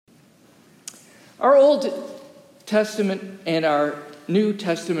Our Old Testament and our New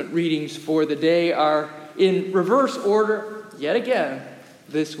Testament readings for the day are in reverse order yet again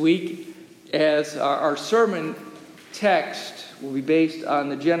this week, as our sermon text will be based on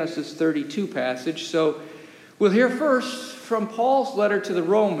the Genesis 32 passage. So we'll hear first from Paul's letter to the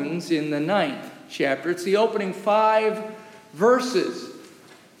Romans in the 9th chapter. It's the opening 5 verses.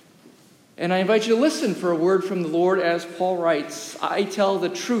 And I invite you to listen for a word from the Lord as Paul writes, "I tell the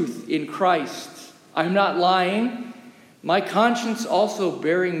truth in Christ. I'm not lying, my conscience also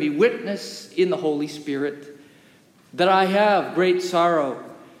bearing me witness in the Holy Spirit, that I have great sorrow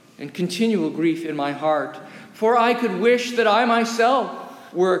and continual grief in my heart. For I could wish that I myself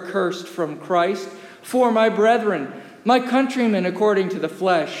were accursed from Christ for my brethren, my countrymen according to the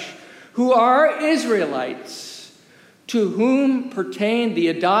flesh, who are Israelites, to whom pertain the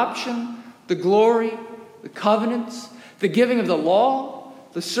adoption, the glory, the covenants, the giving of the law,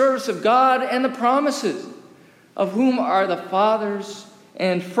 the service of God, and the promises, of whom are the fathers,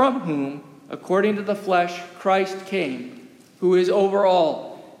 and from whom, according to the flesh, Christ came, who is over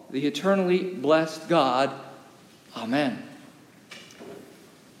all, the eternally blessed God. Amen."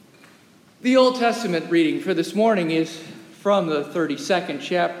 The Old Testament reading for this morning is from the 32nd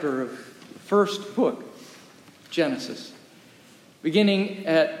chapter of the first book, Genesis, beginning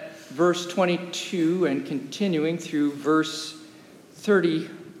at verse 22 and continuing through verse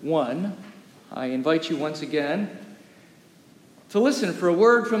 31. I invite you once again to listen for a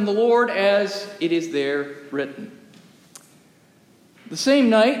word from the Lord as it is there written. The same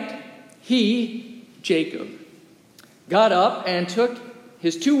night, he, Jacob, got up and took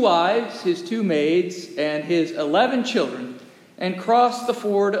his 2 wives, his 2 maids, and his 11 children, and crossed the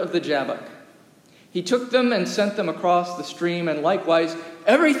ford of the Jabbok. He took them and sent them across the stream, and likewise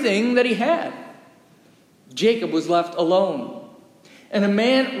everything that he had. Jacob was left alone, and a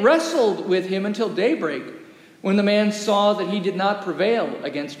man wrestled with him until daybreak. When the man saw that he did not prevail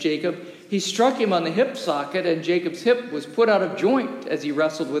against Jacob, he struck him on the hip socket, and Jacob's hip was put out of joint as he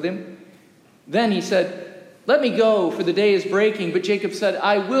wrestled with him. Then he said, "Let me go, for the day is breaking." But Jacob said,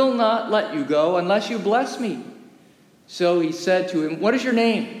 "I will not let you go unless you bless me." So he said to him, "What is your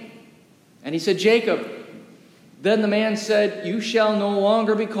name?" And he said, "Jacob." Then the man said, "You shall no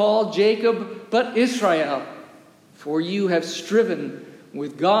longer be called Jacob, but Israel, for you have striven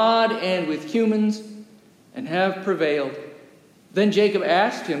with God and with humans and have prevailed." Then Jacob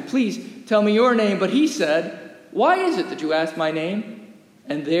asked him, "Please tell me your name." But he said, "Why is it that you ask my name?"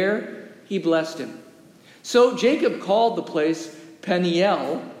 And there he blessed him. So Jacob called the place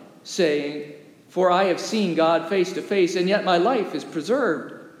Peniel, saying, "For I have seen God face to face, and yet my life is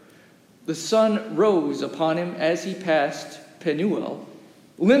preserved." The sun rose upon him as he passed Penuel,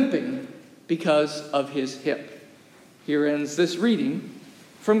 limping because of his hip. Here ends this reading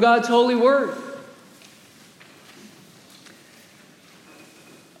from God's holy word.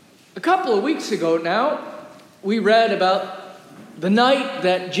 A couple of weeks ago now, we read about the night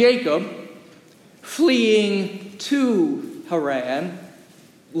that Jacob, fleeing to Haran,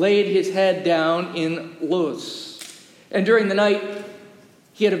 laid his head down in Luz. And during the night,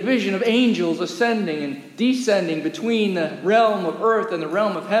 he had a vision of angels ascending and descending between the realm of earth and the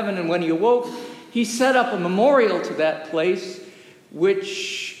realm of heaven. And when he awoke, he set up a memorial to that place,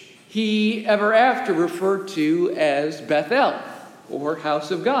 which he ever after referred to as Bethel, or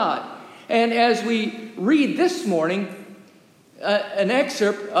house of God. And as we read this morning, an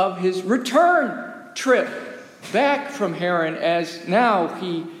excerpt of his return trip back from Haran, as now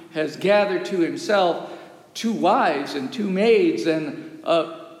he has gathered to himself 2 wives and 2 maids and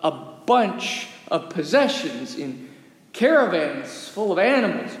a bunch of possessions in caravans full of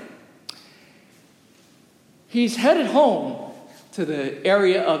animals. He's headed home to the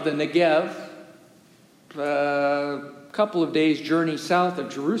area of the Negev, a couple of days' journey south of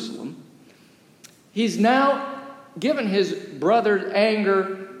Jerusalem. He's now given his brother's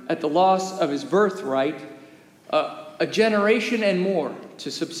anger at the loss of his birthright a generation and more to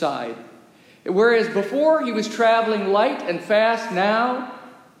subside. Whereas before he was traveling light and fast, now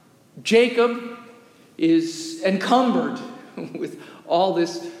Jacob is encumbered with all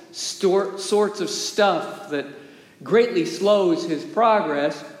this sorts of stuff that greatly slows his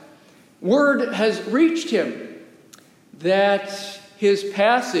progress. Word has reached him that his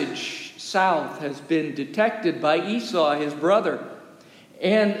passage south has been detected by Esau, his brother,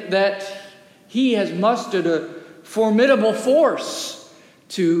 and that he has mustered a formidable force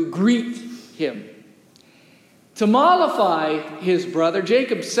to greet him. To mollify his brother,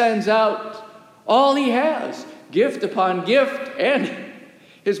 Jacob sends out all he has, gift upon gift, and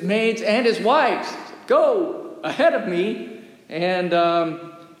his maids and his wives. Go ahead of me, and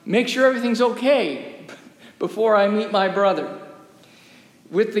make sure everything's okay before I meet my brother.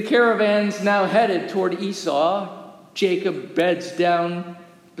 With the caravans now headed toward Esau, Jacob beds down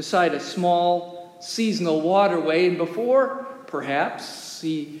beside a small seasonal waterway, and before, perhaps,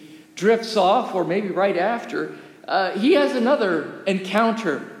 he drifts off, or maybe right after, he has another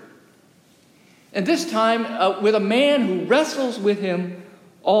encounter. And this time with a man who wrestles with him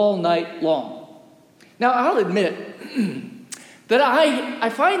all night long. Now, I'll admit that I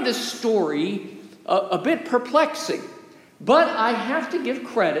find this story a bit perplexing, but I have to give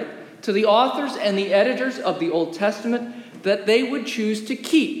credit to the authors and the editors of the Old Testament that they would choose to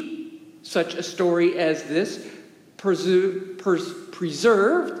keep such a story as this preserved,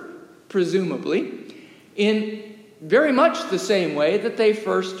 presumably, in very much the same way that they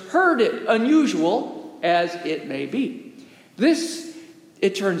first heard it, unusual as it may be. This,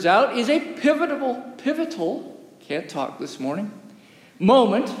 it turns out, is a pivotal, can't talk this morning,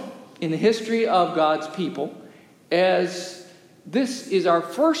 moment in the history of God's people, as this is our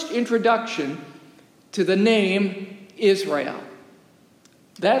first introduction to the name Israel.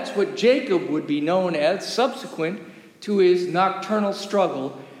 That's what Jacob would be known as subsequent to his nocturnal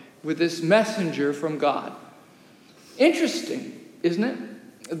struggle with this messenger from God. Interesting, isn't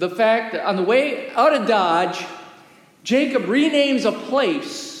it? The fact that on the way out of Dodge, Jacob renames a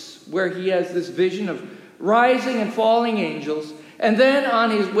place where he has this vision of rising and falling angels, and then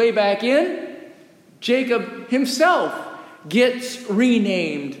on his way back in, Jacob himself gets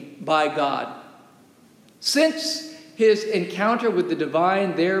renamed by God. Since his encounter with the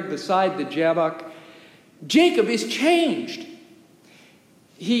divine there beside the Jabbok, Jacob is changed.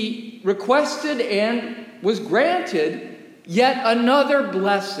 He requested and was granted yet another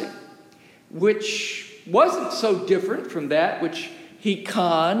blessing, which wasn't so different from that which he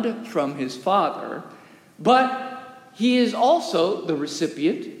conned from his father, but he is also the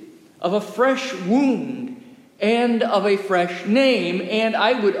recipient of a fresh wound and of a fresh name, and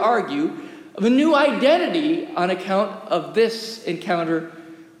I would argue of a new identity on account of this encounter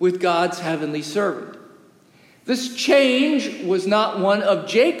with God's heavenly servant. This change was not one of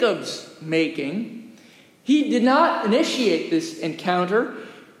Jacob's making. He did not initiate this encounter.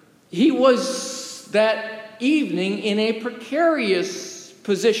 He was that evening in a precarious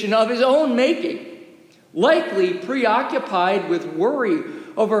position of his own making, likely preoccupied with worry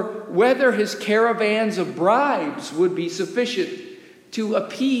over whether his caravans of bribes would be sufficient to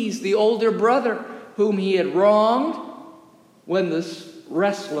appease the older brother whom he had wronged when this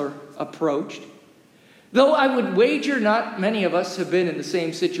wrestler approached. Though I would wager not many of us have been in the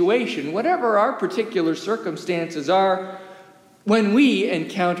same situation, whatever our particular circumstances are, when we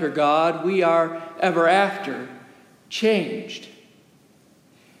encounter God, we are ever after changed.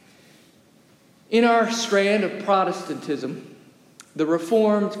 In our strand of Protestantism, the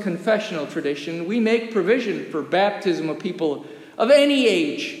Reformed confessional tradition, we make provision for baptism of people of any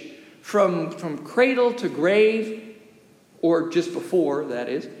age, from cradle to grave, or just before, that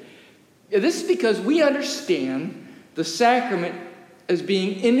is. This is because we understand the sacrament as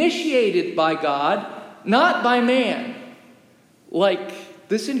being initiated by God, not by man, like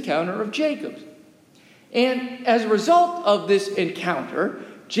this encounter of Jacob's. And as a result of this encounter,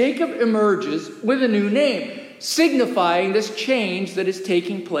 Jacob emerges with a new name, signifying this change that is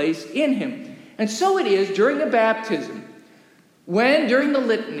taking place in him. And so it is during the baptism, when during the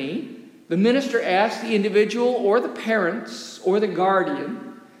litany, the minister asks the individual or the parents or the guardian,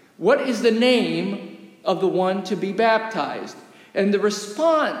 what is the name of the one to be baptized? And the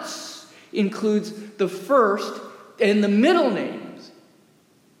response includes the first and the middle names,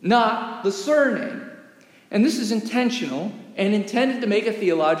 not the surname. And this is intentional and intended to make a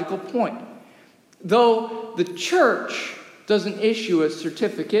theological point. Though the church doesn't issue a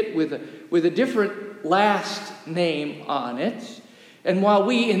certificate with a different last name on it, and while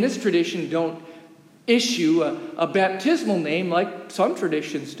we in this tradition don't issue a baptismal name like some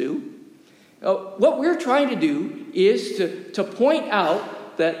traditions do, what we're trying to do is to point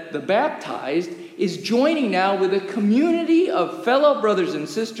out that the baptized is joining now with a community of fellow brothers and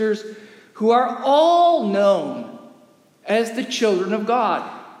sisters who are all known as the children of God.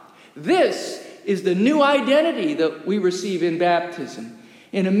 This is the new identity that we receive in baptism,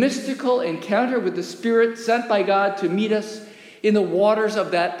 in a mystical encounter with the Spirit sent by God to meet us in the waters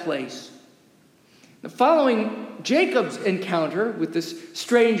of that place. Now, following Jacob's encounter with this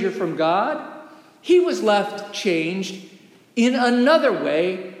stranger from God, he was left changed in another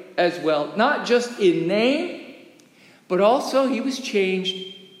way as well. Not just in name, but also he was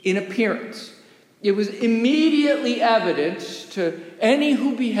changed in appearance. It was immediately evident to any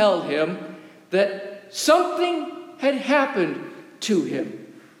who beheld him that something had happened to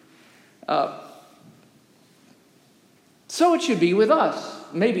him. So it should be with us.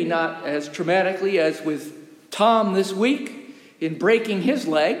 Maybe not as traumatically as with Tom this week in breaking his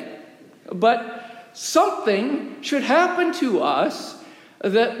leg, but something should happen to us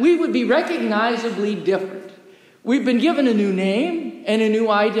that we would be recognizably different. We've been given a new name and a new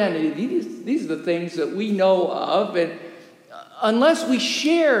identity. These are the things that we know of, and unless we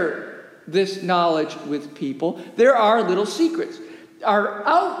share this knowledge with people, there are little secrets. Our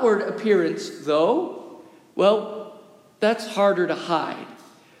outward appearance, though, well, that's harder to hide.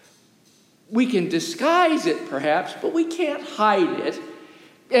 We can disguise it, perhaps, but we can't hide it.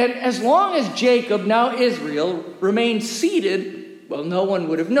 And as long as Jacob, now Israel, remained seated, well, no one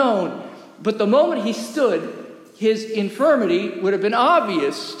would have known. But the moment he stood, his infirmity would have been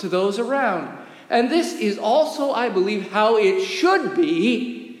obvious to those around. And this is also, I believe, how it should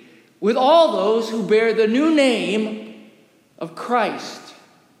be with all those who bear the new name of Christ.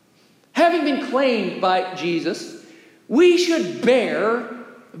 Having been claimed by Jesus, we should bear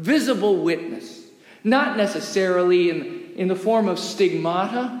visible witness, not necessarily in the form of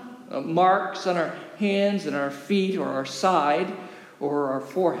stigmata, marks on our hands and our feet or our side or our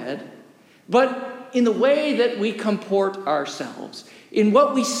forehead, but in the way that we comport ourselves, in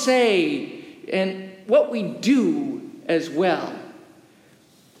what we say and what we do as well.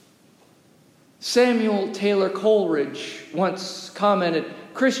 Samuel Taylor Coleridge once commented,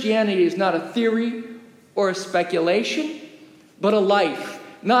 "Christianity is not a theory or a speculation, but a life.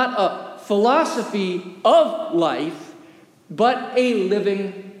 Not a philosophy of life, but a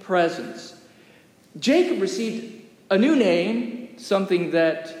living presence." Jacob received a new name, something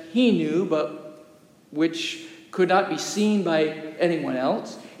that he knew, but which could not be seen by anyone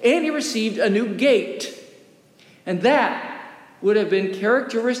else. And he received a new gait. And that would have been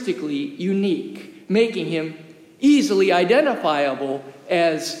characteristically unique, making him easily identifiable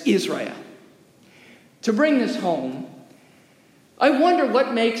as Israel. To bring this home, I wonder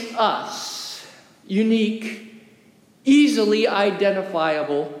what makes us unique, easily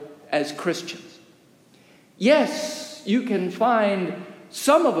identifiable as Christians. Yes, you can find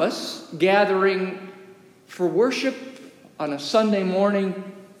some of us gathering for worship on a Sunday morning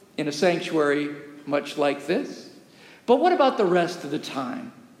in a sanctuary much like this. But what about the rest of the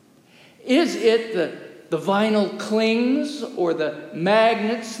time? Is it the vinyl clings or the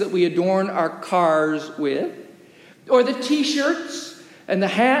magnets that we adorn our cars with? Or the t-shirts and the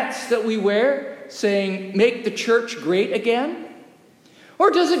hats that we wear saying, "Make the church great again"?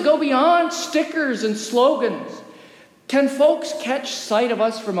 Or does it go beyond stickers and slogans? Can folks catch sight of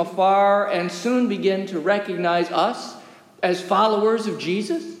us from afar and soon begin to recognize us as followers of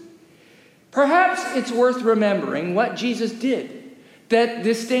Jesus? Perhaps it's worth remembering what Jesus did that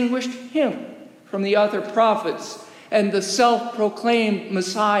distinguished him from the other prophets and the self-proclaimed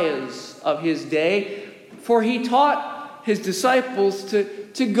messiahs of his day, for he taught his disciples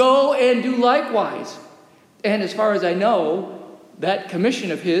to go and do likewise. And as far as I know, that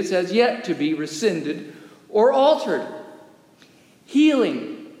commission of his has yet to be rescinded or altered.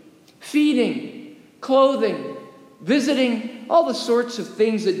 Healing, feeding, clothing, visiting, all the sorts of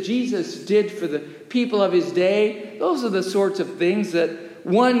things that Jesus did for the people of his day, those are the sorts of things that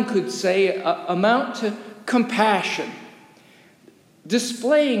one could say amount to compassion.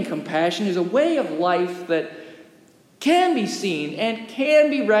 Displaying compassion is a way of life that can be seen and can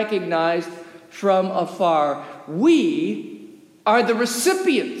be recognized from afar. We are the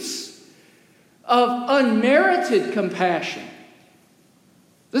recipients of unmerited compassion.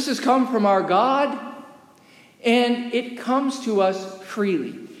 This has come from our God, and it comes to us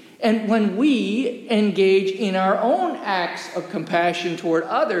freely. And when we engage in our own acts of compassion toward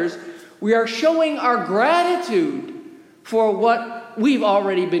others, we are showing our gratitude for what we've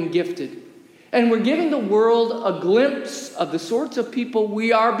already been gifted. And we're giving the world a glimpse of the sorts of people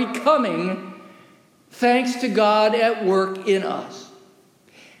we are becoming thanks to God at work in us.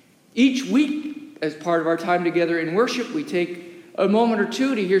 Each week, as part of our time together in worship, we take a moment or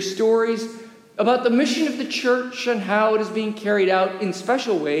two to hear stories about the mission of the church and how it is being carried out in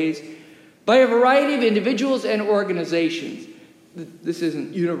special ways by a variety of individuals and organizations. This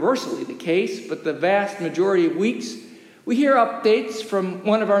isn't universally the case, but the vast majority of weeks, we hear updates from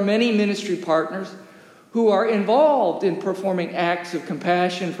one of our many ministry partners who are involved in performing acts of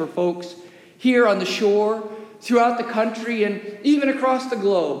compassion for folks here on the shore, throughout the country, and even across the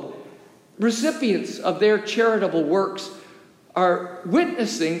globe. Recipients of their charitable works are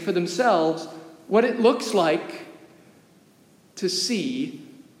witnessing for themselves what it looks like to see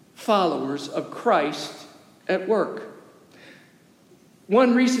followers of Christ at work.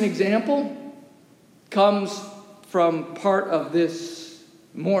 One recent example comes from part of this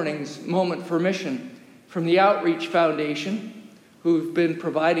morning's Moment for Mission from the Outreach Foundation, who've been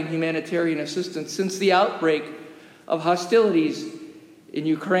providing humanitarian assistance since the outbreak of hostilities in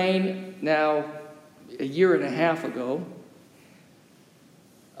Ukraine now a year and a half ago.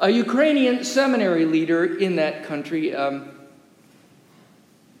 A Ukrainian seminary leader in that country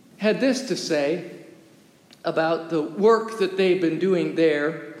had this to say about the work that they've been doing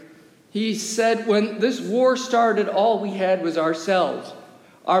there. He said, when this war started, all we had was ourselves,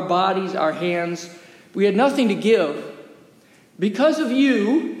 our bodies, our hands. We had nothing to give. Because of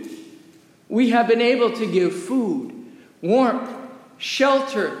you, we have been able to give food, warmth,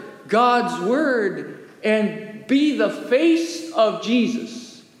 shelter, God's word, and be the face of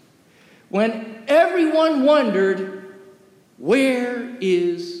Jesus. When everyone wondered, where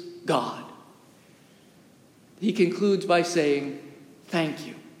is God? He concludes by saying, thank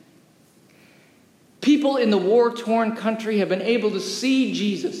you. People in the war-torn country have been able to see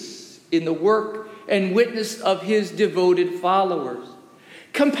Jesus in the work and witness of his devoted followers.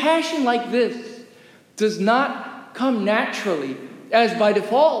 Compassion like this does not come naturally, as by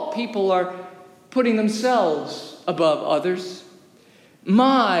default people are putting themselves above others.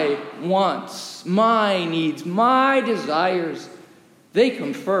 My wants, my needs, my desires, they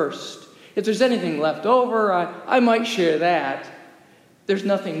come first. If there's anything left over, I might share that. There's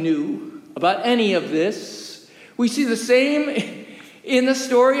nothing new about any of this. We see the same in the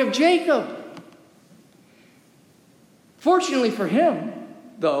story of Jacob. Fortunately for him,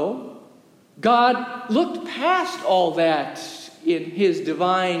 though, God looked past all that in his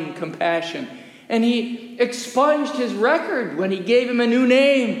divine compassion, and he expunged his record when he gave him a new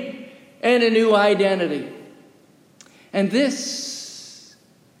name and a new identity. And this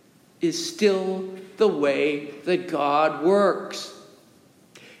is still the way that God works.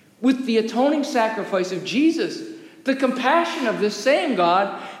 With the atoning sacrifice of Jesus, the compassion of this same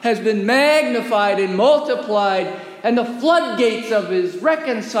God has been magnified and multiplied, and the floodgates of his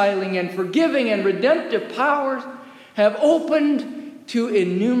reconciling and forgiving and redemptive powers have opened to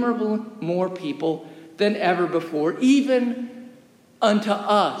innumerable more people than ever before, even unto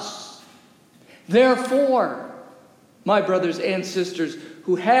us. Therefore, my brothers and sisters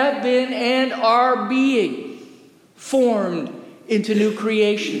who have been and are being formed into new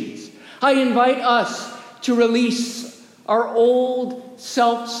creations, I invite us to release our old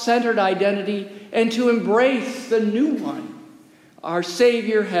self-centered identity and to embrace the new one our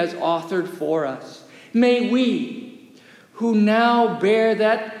Savior has authored for us. May we, who now bear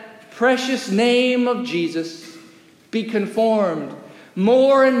that precious name of Jesus, be conformed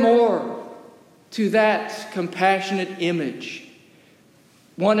more and more to that compassionate image,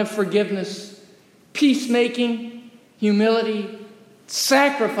 one of forgiveness, peacemaking, humility,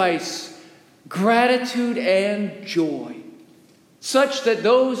 sacrifice, gratitude, and joy, such that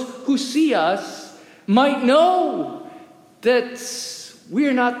those who see us might know that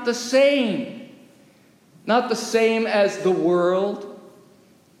we're not the same as the world,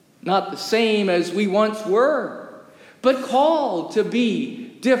 not the same as we once were, but called to be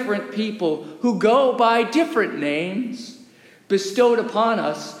different people who go by different names bestowed upon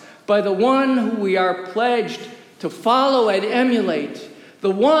us by the one who we are pledged to follow and emulate,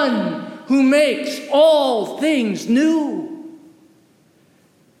 the one who makes all things new.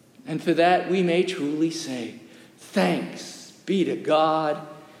 And for that we may truly say, thanks be to God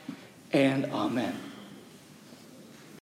and amen.